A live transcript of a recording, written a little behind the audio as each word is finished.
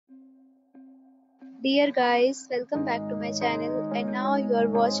Dear guys, welcome back to my channel and now you are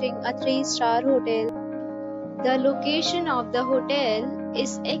watching a 3-star hotel. The location of the hotel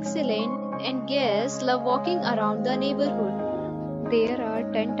is excellent and guests love walking around the neighborhood. There are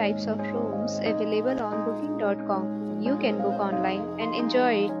 10 types of rooms available on booking.com. You can book online and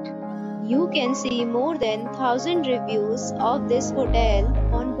enjoy it. You can see more than 1000 reviews of this hotel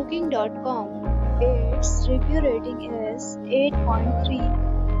on booking.com. Its review rating is 8.3.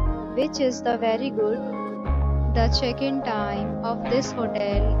 which is the very good. The check-in time of this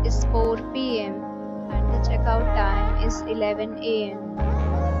hotel is 4 p.m. and the check-out time is 11 a.m.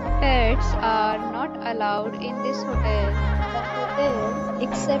 Pets are not allowed in this hotel. The hotel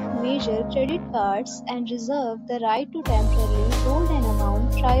accepts major credit cards and reserves the right to temporarily hold an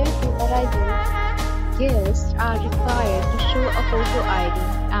amount prior to arrival. Guests are required to show a photo ID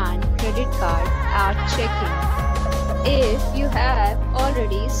and credit card at check-in. If you have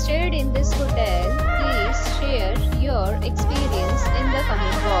already stayed in this hotel, please share your experience in the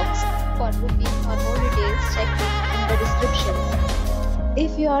comment box. For booking or more details, check it in the description.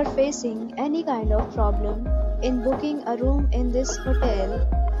 If you are facing any kind of problem in booking a room in this hotel,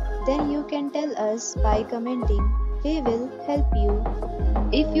 then you can tell us by commenting. We will help you.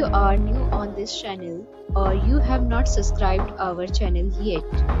 If you are new on this channel or you have not subscribed our channel yet,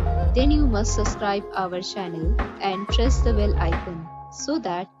 then you must subscribe our channel and press the bell icon so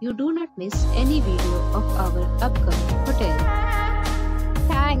that you do not miss any video of our upcoming hotel.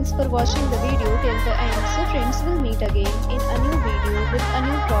 Thanks for watching the video till the end. So friends, will meet again in a new video with a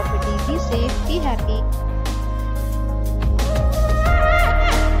new property. Be safe, be happy.